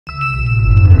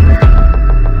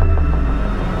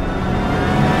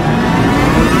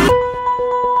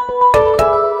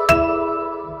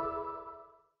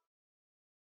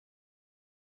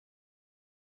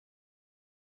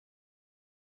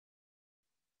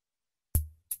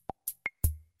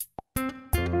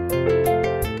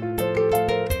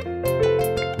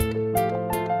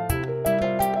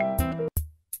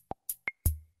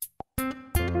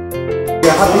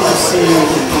happy to see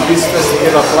this first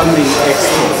ever plumbing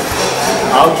expo.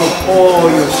 Out of all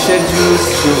your schedules,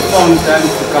 you found time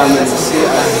to come and see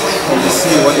us and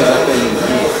see what is happening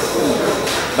here.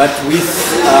 But with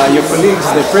your colleagues,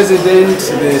 the president,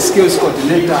 the skills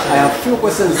coordinator, I have few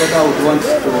questions that I would want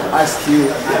to ask you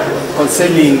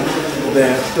concerning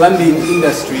the plumbing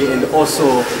industry and also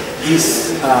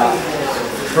this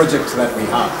project that we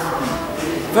have.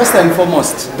 First and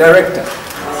foremost, Director,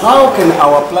 how can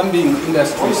our plumbing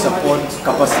industry support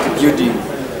capacity building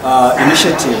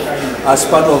initiative as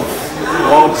part of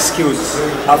World Skills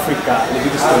Africa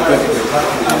Livingston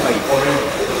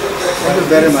 2025? Thank you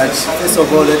very much. First of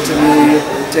all, let me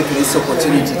take this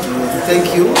opportunity to thank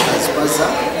you as sponsor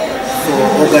for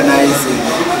organizing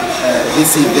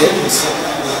this event,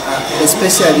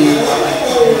 especially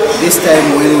this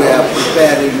time when we are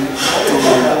preparing to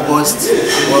host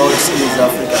World Skills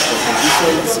Africa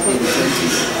competitions in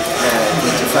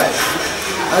 2025.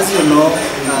 As you know,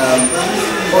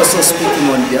 also speaking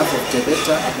on behalf of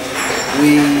TEVETA,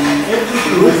 we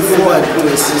look forward to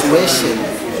a situation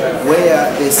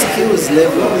where the skills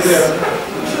levels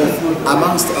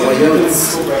amongst our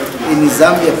youths, in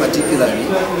Zambia particularly,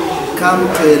 come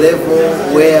to a level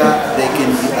where they can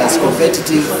be as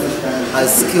competitive as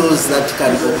skills that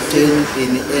can obtain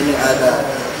in any other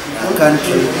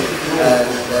country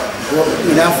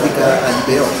in Africa and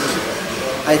beyond.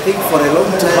 I think for a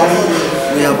long time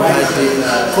we have had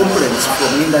complaints from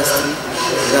industry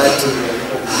that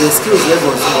the skills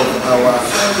levels of our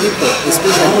people,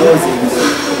 especially those in the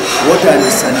water and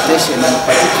sanitation and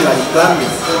particularly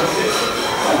plumbing,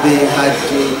 they had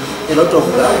a lot of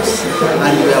gaps,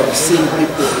 and we have seen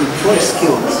people import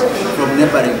skills from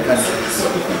neighboring countries.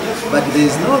 But there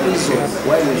is no reason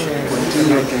why we should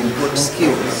continue to import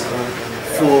skills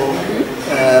for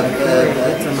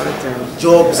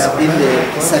jobs in the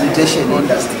sanitation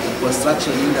industry,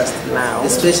 construction industry,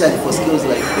 especially for skills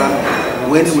like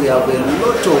plumbing, when we have a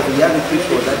lot of young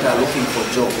people that are looking for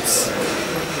jobs.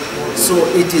 So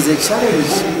it is a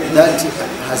challenge that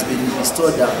has been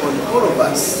bestowed upon all of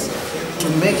us to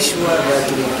make sure that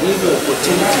we give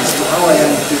opportunities to our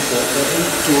young people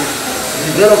to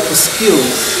develop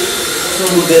skills to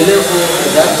the level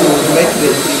that will make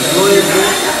them employable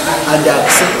and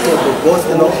acceptable both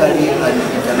locally and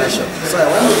internationally. So I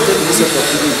want to take this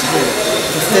opportunity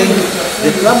to thank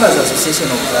the Plumbers Association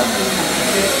of Zambia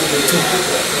to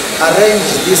arrange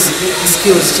this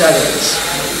skills challenge,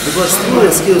 because through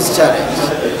the skills challenge,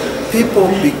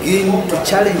 people begin to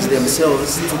challenge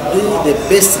themselves to do the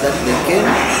best that they can,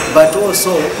 but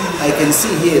also I can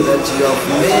see here that you have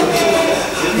made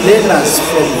learners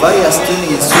from various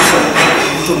training institutions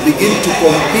to begin to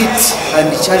compete and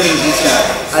challenge each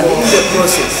other. And in the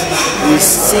process, we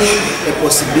see a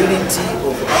possibility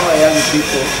of our young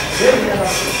people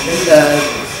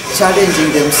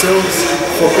challenging themselves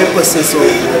for purposes of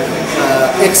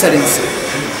excellency.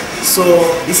 So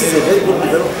this is a very good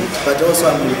development, but also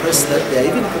I'm impressed that there are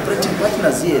even cooperative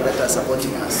partners here that are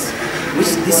supporting us, which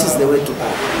this is the way to go.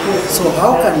 So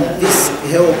how can this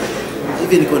help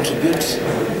even contribute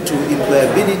to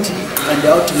employability and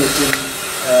ultimately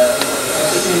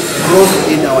growth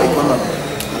in our economy?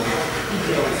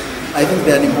 I think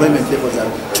the unemployment levels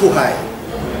are too high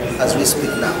as we speak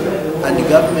now, and the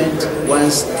government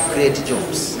wants to create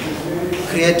jobs,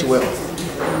 create wealth.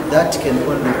 That can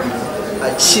only be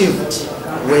achieved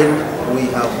when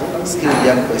we have skilled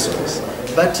young persons.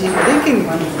 But in linking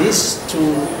this to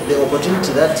the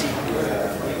opportunity that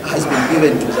has been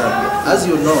given to Zambia, as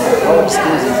you know, World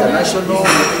Skills International,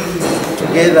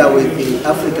 together with the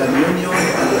African Union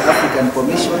and the African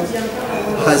Commission,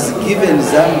 has given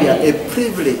Zambia a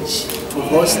privilege to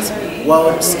host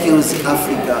World Skills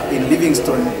Africa in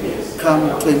Livingston come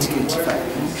 2025.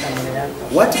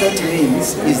 What that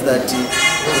means is that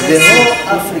the whole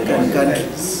African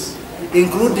countries,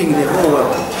 including the whole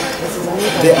world,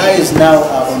 the eyes now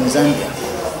are on Zambia.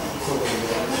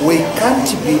 We can't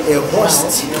be a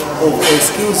host of a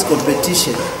skills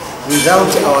competition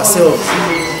without ourselves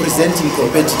presenting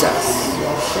competitors.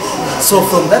 So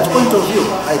from that point of view,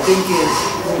 I think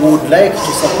we would like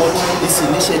to support this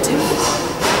initiative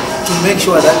to make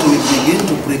sure that we begin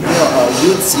to prepare our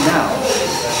youths now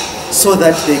so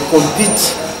that they compete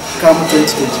come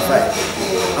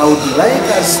 2025. I would like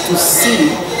us to see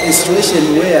a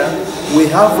situation where we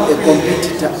have a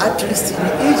competitor at least in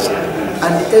each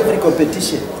and every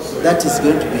competition that is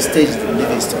going to be staged in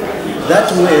Livingston.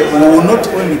 That way we will not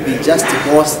only be just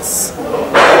hosts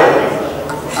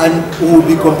and we will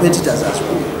be competitors as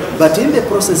well. But in the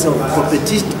process of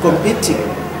competing,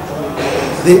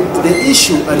 the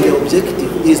issue and the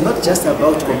objective is not just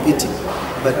about competing,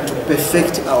 but to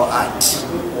perfect our art.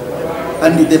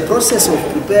 And the process of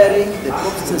preparing, the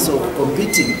process of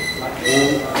competing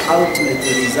will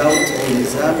ultimately result in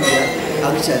Zambia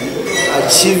actually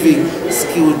achieving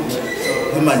skilled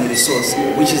human resource,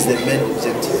 which is the main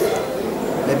objective.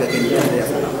 Maybe I can come there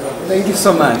for now. Thank you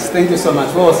so much. Thank you so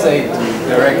much. Well said,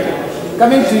 Director.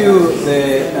 Coming to you,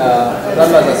 the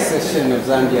Plumbers Association of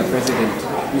Zambia President,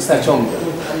 Mr. Chongo.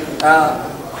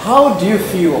 How do you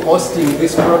feel hosting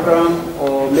this program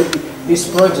or maybe this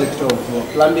project of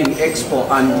Plumbing Expo,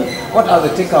 and what are the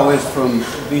takeaways from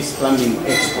this Plumbing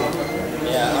Expo?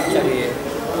 Yeah, actually,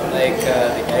 like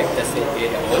the director said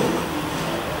earlier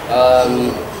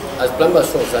on, as Plumbers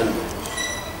of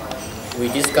Zambia, we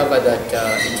discovered that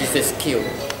it is a skill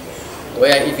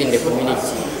where even the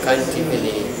community can't even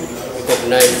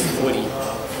recognize fully.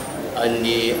 And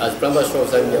as Plumbers of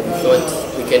Zambia, we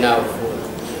thought we can have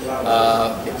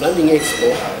the Plumbing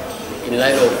Expo in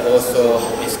line of also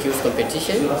the skills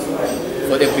competition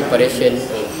for the preparation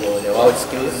of the World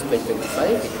Skills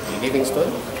 2025 in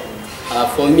Livingstone.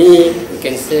 For me, I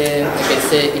can say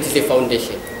it is a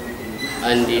foundation.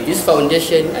 And this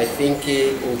foundation, I think,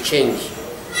 will change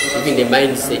even the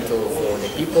mindset of the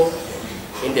people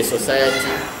in the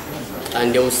society,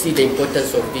 and they will see the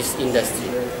importance of this industry.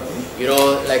 You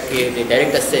know, like the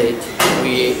director said,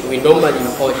 we normally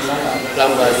import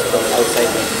plumbers from outside,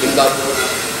 like Zimbabwe,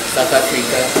 South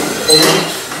Africa, of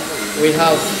which we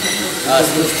have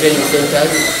skills training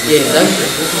centers here in Zambia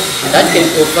that can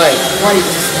provide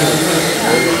quality skills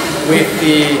with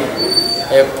the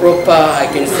proper, I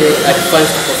can say,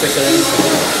 advanced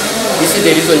professionalism. This is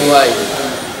the reason why,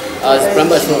 as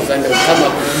Plumbers of Zambia, we come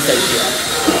up with this idea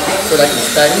so that we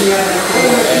start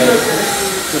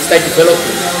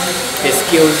developing the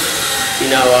skills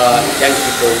in our young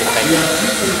people in the country.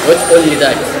 Not only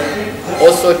that,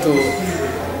 also to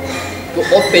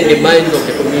open the minds of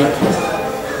the community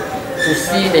to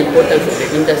see the importance of the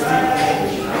industry,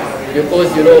 because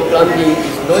you know plumbing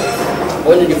is not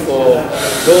only for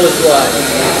those who are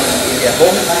in their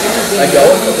home, but you are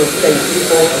also considering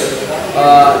people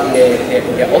in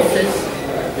their offices,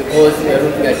 because we are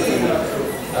looking at the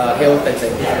health and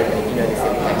sanitation at the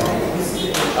same time.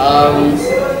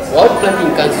 World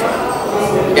Plumbing Council,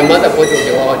 the motherboard of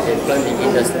the world plumbing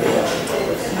industry,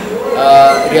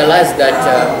 realized that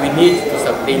they need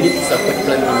to support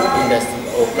plumbing industry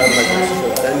or plumbers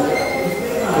association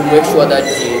to make sure that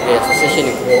the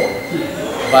association grow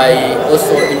by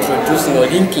also introducing or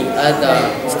linking other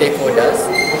stakeholders.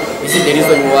 This is the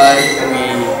reason why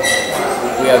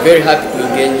we are very happy to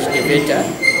engage TEVETA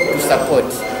to support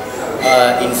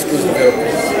in skills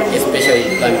development,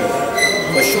 especially in plumbing.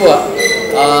 For sure,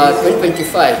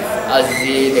 2025, as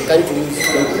the country is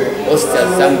going to host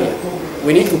Zambia,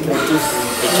 we need to produce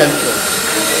a champion.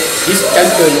 This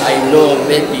champion, I know,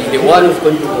 maybe the one who's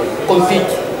going to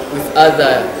compete with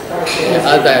other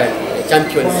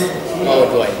champions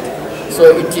worldwide.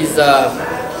 So it is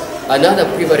another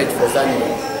privilege for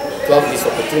Zambia to have this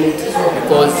opportunity,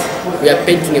 because we are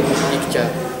painting a good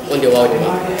picture on the world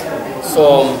map.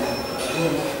 So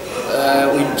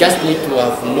we just need to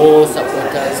have more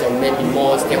supporters or maybe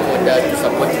more stakeholders to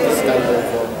support this kind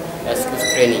of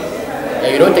skills training.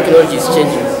 You know, technology is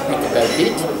changing bit by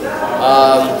bit.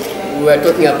 We were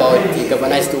talking about the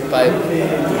galvanized steel pipe.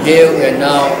 Today we are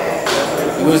now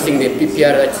using the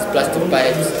PPR, that is plastic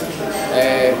pipes.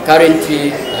 Currently,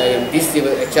 this is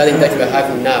a challenge that we are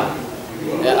having now.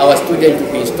 Our students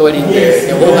will be installing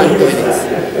the wall-hand toilets,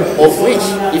 of which,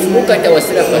 if you look at our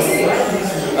syllabus,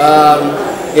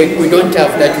 we don't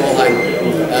have that wall-hand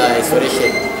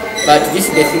installation. But this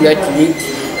is the thing that needs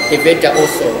TEVETA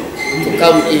also to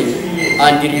come in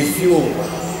and review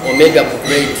or maybe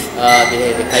upgrade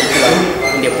the curriculum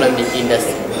in the plumbing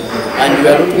industry. And we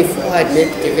are looking forward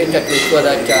maybe TEVETA to ensure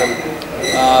that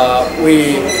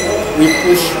we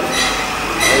push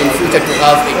in future to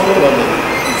have a diploma.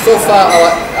 So far,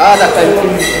 our other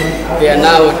countries, they are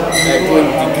now doing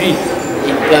degree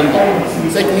in plumbing.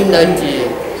 So it means that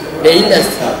the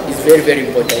industry is very, very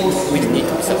important, which needs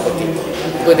to be supported.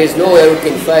 Because there's nowhere we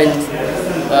can find,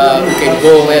 we can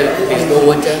go where there's no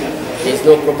water, there's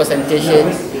no proper sanitation.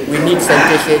 We need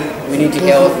sanitation, we need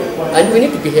health, and we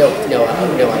need to be helped in our life.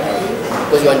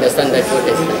 Because you understand that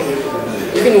water is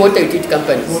life. Even water utility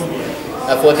companies,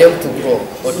 for them to grow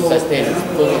or to sustain is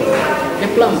because of the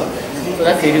plumber. So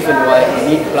that's the reason why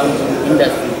we need plumbing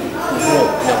industry to grow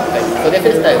in our country. For the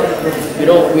first time, you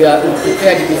know, we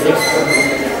prepared this expo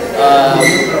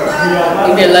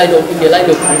in the line of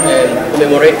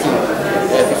commemorating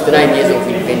 59 years of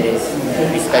independence in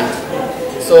this country.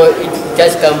 So it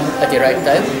just come at the right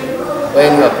time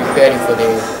when we are preparing for the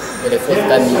for the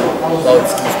forthcoming World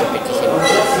Skills Competition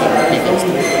in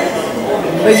Livingston.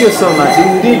 Thank you so much.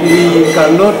 Indeed, we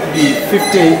cannot be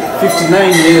 59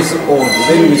 years old,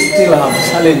 then we still have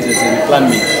challenges in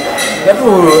plumbing.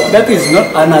 That is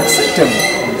not unacceptable.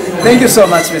 Thank you so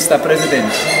much, Mr. President.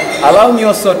 Allow me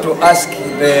also to ask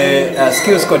the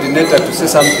skills coordinator to say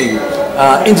something.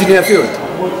 Engineer Field,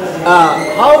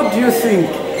 how do you think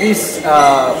these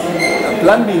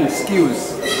plumbing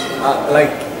skills, like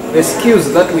the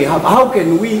skills that we have, how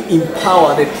can we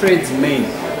empower the tradesmen,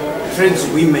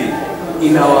 tradeswomen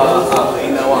in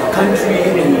our country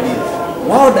and the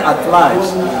world at large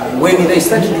when they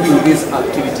start doing these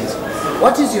activities?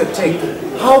 What is your take?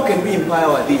 How can we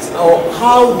empower this? Or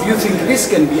how do you think this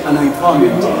can be an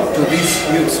empowerment to these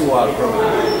youths who are growing?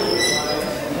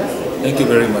 Thank you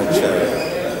very much.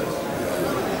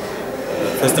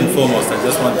 First and foremost, I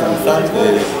just want to thank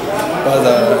the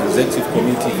FASA Executive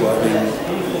Committee for having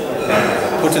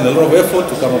put in a lot of effort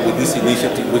to come up with this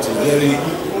initiative, which is very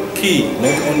key,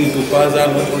 not only to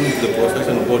FASA, not only to the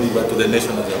professional body, but to the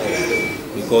nation as a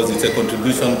whole, because it's a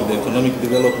contribution to the economic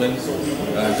development,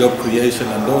 job creation,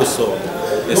 and also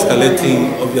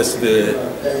escalating, obviously,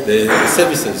 the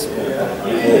services,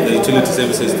 or the utility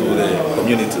services to the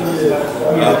community.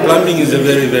 Plumbing is a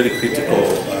very, very critical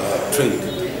trade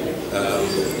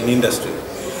in industry.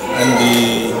 And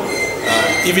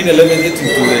even eliminating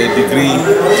to the degree,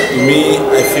 to me,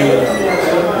 I feel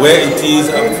where it is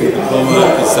up to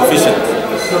diploma is sufficient.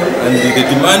 And the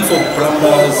demand for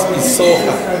plumbers is so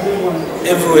high.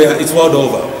 Everywhere, it's world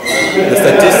over. The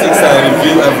statistics I've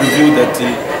reviewed that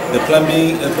the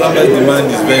plumber's demand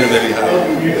is very, very high.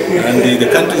 And the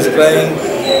country is crying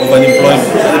of unemployment.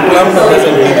 The plumber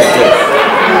doesn't need a job.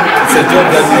 It's a job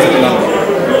that needs a plumber.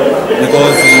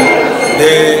 Because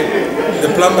the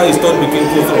plumber is torn between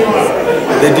two things.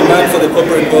 The demand for the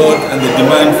corporate world and the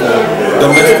demand for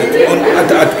domestic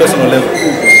at personal level.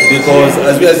 Because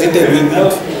as we are seated, we need,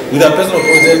 with our personal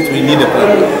project, we need a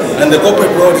plumber. And the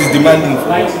corporate world is demanding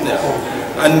for it.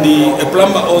 And a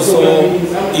plumber also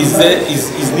is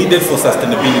needed for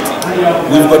sustainability.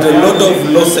 We've got a lot of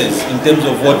losses in terms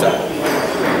of water.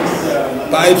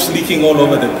 Pipes leaking all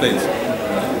over the place.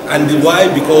 And why?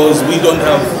 Because we don't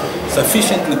have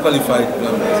sufficiently qualified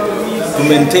plumbers to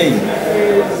maintain.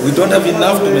 We don't have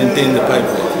enough to maintain the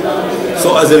pipeline.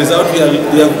 So as a result, we are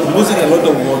losing a lot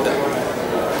of water.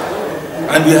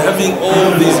 And we are having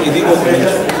all these illegal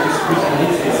connections.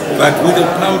 But with a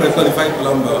plumber, a qualified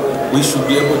plumber, we should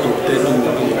be able to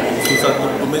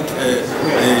make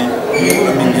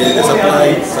the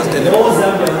supply sustainable.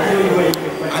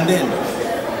 And then,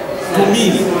 to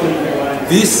me,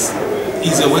 this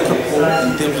is a wake-up call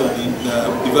in terms of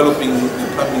developing the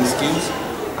plumbing skills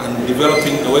and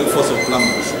developing a workforce of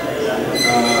plumbers.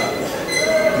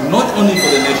 Not only for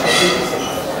the nation.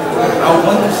 I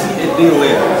want to see a day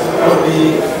where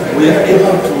we are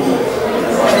able to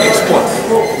export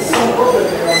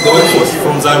the workforce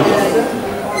from Zambia.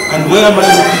 And where am I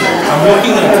looking at? I'm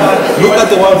looking at, look at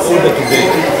the world order today.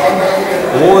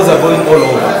 Wars are going all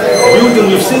over.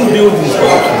 We've seen buildings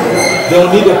collapsing.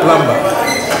 They'll need a plumber.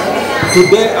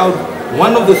 Today,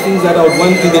 one of the things that I would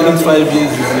want in the next 5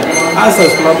 years is us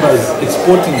as plumbers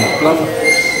exporting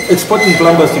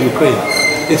plumbers to Ukraine,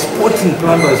 exporting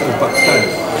plumbers to Pakistan,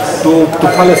 to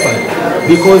Palestine,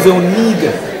 because they'll need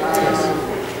them.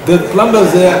 The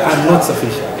plumbers there are not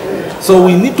sufficient. So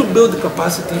we need to build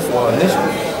capacity for our nation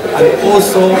and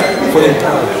also for the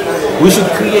entire. We should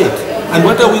create. And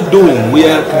what are we doing? We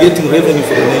are creating revenue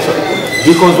for the nation.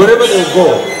 Because wherever they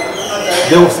go,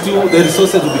 the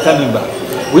resources will be coming back.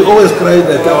 We always cry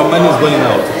that our money is going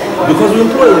out because we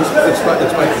employ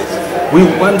expatriates. We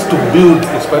want to build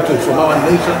expatriates from our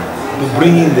nation to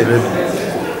bring in the revenue.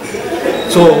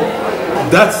 So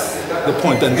that's the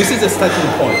point, and this is a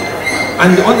starting point.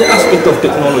 And on the aspect of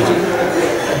technology,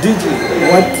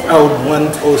 what I would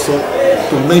want also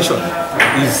to mention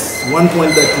is one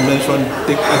point that you mentioned,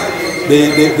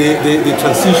 the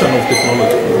transition of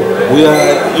technology. We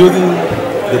are using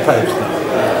the pipes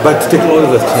now, but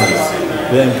technology has changed.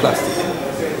 We are in plastic.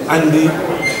 And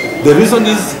the reason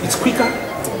is it's quicker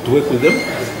to work with them.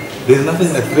 There's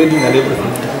nothing like threading and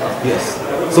everything. Yes.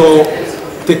 So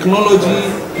technology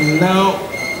now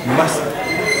must,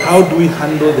 how do we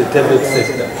handle the TEVETA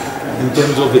sector in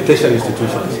terms of the tertiary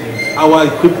institutions? Our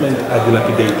equipment are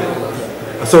dilapidated.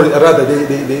 Sorry, rather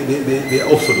they are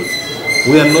obsolete.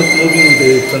 We are not moving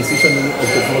the transition of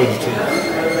technology change.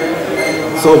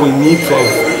 So we need to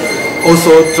have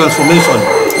also transformation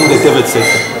in the TEVETA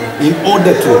sector in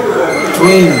order to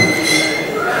train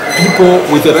people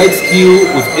with the right skill,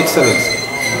 with excellence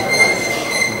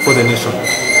for the nation.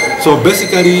 So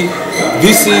basically,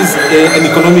 this is an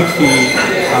economic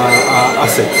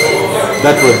asset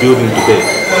that we're building today.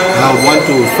 And I would want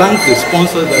to thank the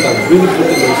sponsors that have really put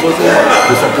in the resources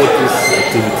to support this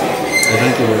activity.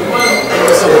 Thank you very much.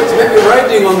 So maybe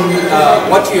riding on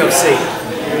what you have said,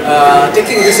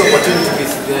 taking this opportunity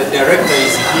with the director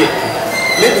is here.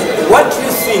 Maybe what do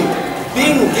you think,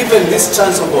 being given this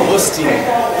chance of hosting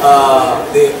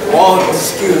the World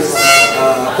Skills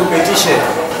Competition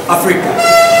Africa,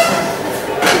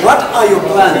 what are your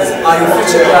plans, are your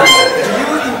future plans? Do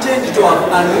you intend to have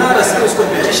another skills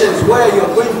competitions where you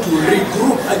are going to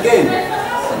regroup again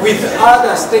with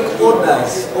other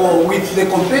stakeholders or with the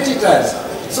competitors,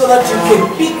 so that you can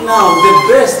pick now the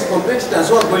best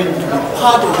competitors who are going to be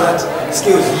part of that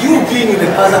skills? You being the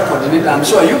other coordinator, I'm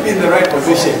sure you'll be in the right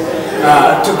position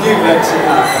to give that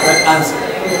answer.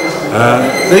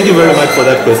 Thank you very much for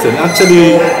that question.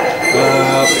 Actually,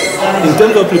 in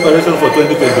terms of preparation for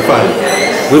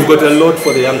 2025, we've got a lot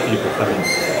for the young people coming.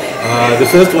 The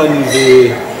first one is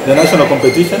the national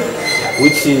competition,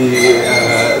 which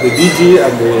the DG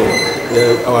and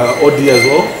our OD as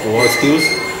well, for our skills,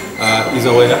 is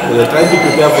aware. We are trying to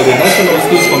prepare for the national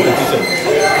skills competition,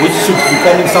 which should be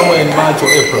coming somewhere in March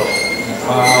or April,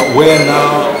 where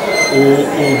now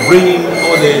we'll bring in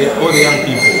all the young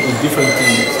people in different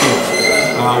skills,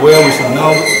 where we should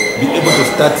now be able to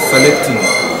start selecting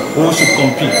who should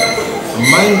compete.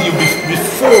 Mind you,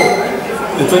 before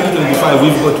the 2025,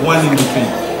 we've got one in between.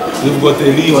 We've got a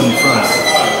Lyon in France,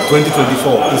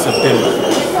 2024 in September,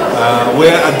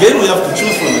 where again we have to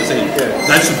choose from the same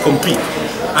that should compete.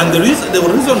 And the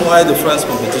reason why the France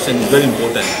competition is very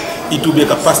important, it will be a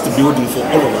capacity building for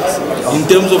all of us in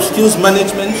terms of skills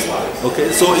management.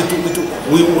 Okay, so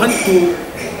we want to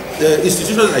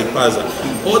institutions like PAZA,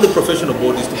 all the professional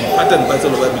bodies to be part and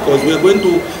parcel of that, because we are going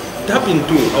to tap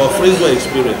into our French-wide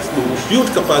experience to build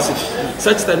capacity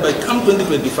such that by come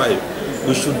 2025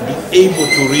 we should be able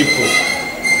to reap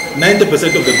 90%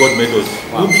 of the gold medals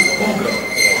will be homegrown.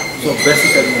 So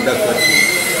basically that's what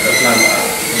the plan is.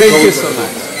 Thank you so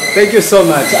much. Thank you so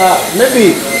much.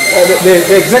 Maybe the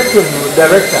Executive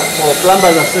Director for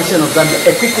Plumbers Association of Zambia,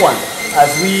 a quick one as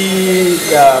we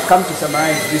come to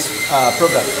summarize this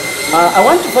program. I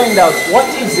want to find out, what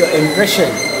is your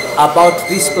impression about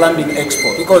this plumbing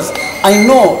expo? Because I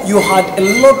know you had a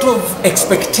lot of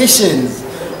expectations,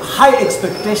 high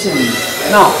expectations.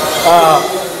 Now,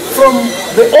 from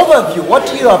the overview, what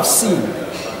you have seen,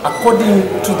 according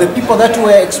to the people that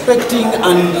were expecting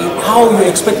and how you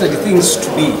expected things to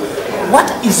be,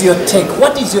 what is your take?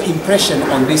 What is your impression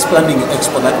on this plumbing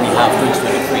expo that we have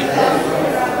 2023?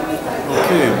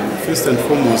 Okay, first and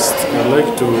foremost, I'd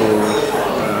like to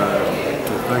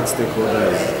thank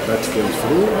stakeholders that came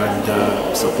through and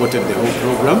supported the whole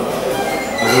program,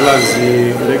 as well as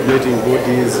the regulating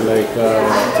bodies like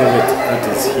TEVETA that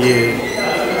is here.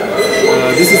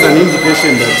 This is an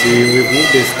indication that we've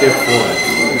moved a step forward.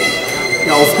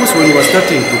 Now, of course, when we were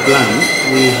starting to plan,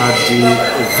 we had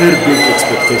a very big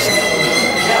expectation.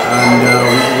 And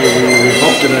we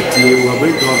hoped that we were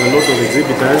going to have a lot of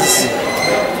exhibitors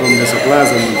from the suppliers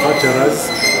and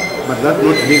manufacturers, but that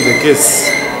not being the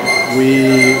case,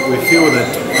 we feel that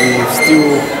we've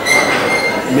still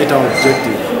met our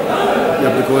objective.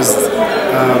 Yeah, because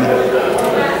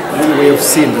we have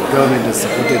seen the government has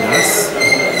supported us.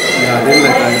 Yeah, then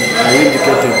like I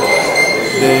indicated,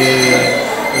 the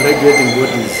regulating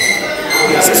bodies.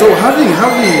 Yes. So having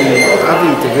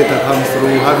TEVETA come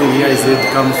through, having EIZ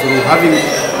come through, having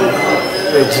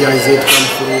GIZ come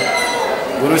through,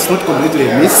 well, it's not completely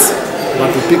a miss,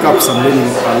 but to pick up some learning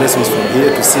lessons from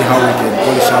here to see how we can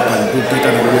polish up and do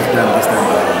better than we've done this time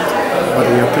around. But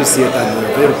we appreciate and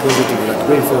we're very positive that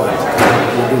going forward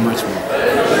we'll do much more.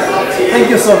 Thank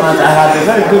you so much. I had a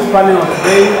very good panel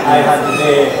today. I had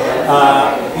the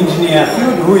Engineer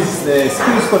Field, who is the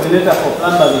Skills Coordinator for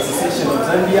Plumbers Association of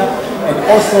Zambia, and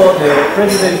also the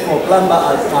President for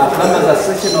Plumbers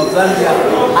Association of Zambia,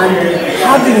 and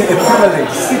having a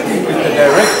privilege sitting with the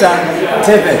Director,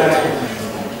 TEVETA,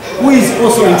 who is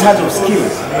also in charge of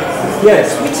skills.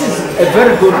 Yes, which is a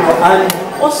very good one, and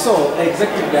also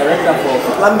Executive Director for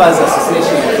Plumbers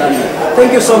Association of Zambia.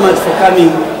 Thank you so much for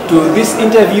coming to this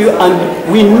interview, and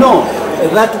we know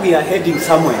that we are heading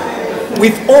somewhere.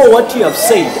 With all what you have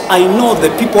said, I know the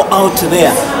people out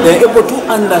there, they're able to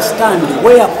understand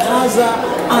where PAZA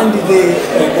and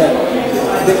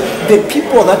the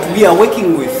people that we are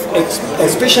working with,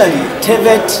 especially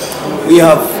TEVETA, we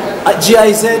have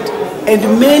GIZ, and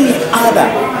many other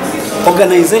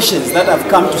organizations that have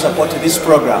come to support this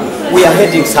program. We are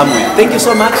heading somewhere. Thank you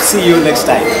so much. See you next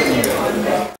time.